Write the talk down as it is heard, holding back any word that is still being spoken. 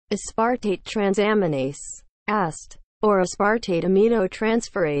Aspartate transaminase, AST, or aspartate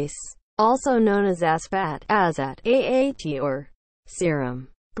aminotransferase, also known as ASPAT, AAT, or serum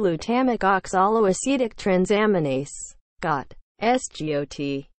glutamic oxaloacetic transaminase, GOT,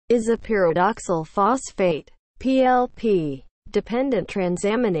 SGOT, is a pyridoxal phosphate, PLP, dependent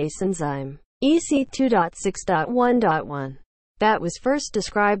transaminase enzyme, EC2.6.1.1, that was first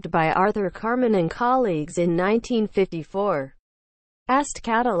described by Arthur Carman and colleagues in 1954. AST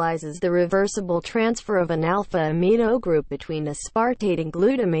catalyzes the reversible transfer of an alpha amino group between aspartate and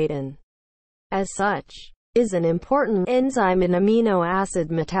glutamate and, as such, is an important enzyme in amino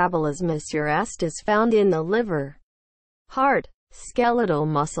acid metabolism. AST is found in the liver, heart, skeletal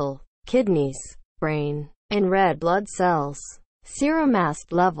muscle, kidneys, brain, and red blood cells. Serum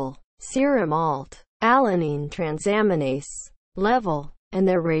AST level, serum ALT, alanine transaminase level, and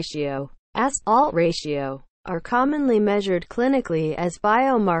their ratio, AST-ALT ratio, are commonly measured clinically as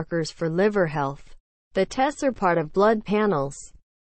biomarkers for liver health. The tests are part of blood panels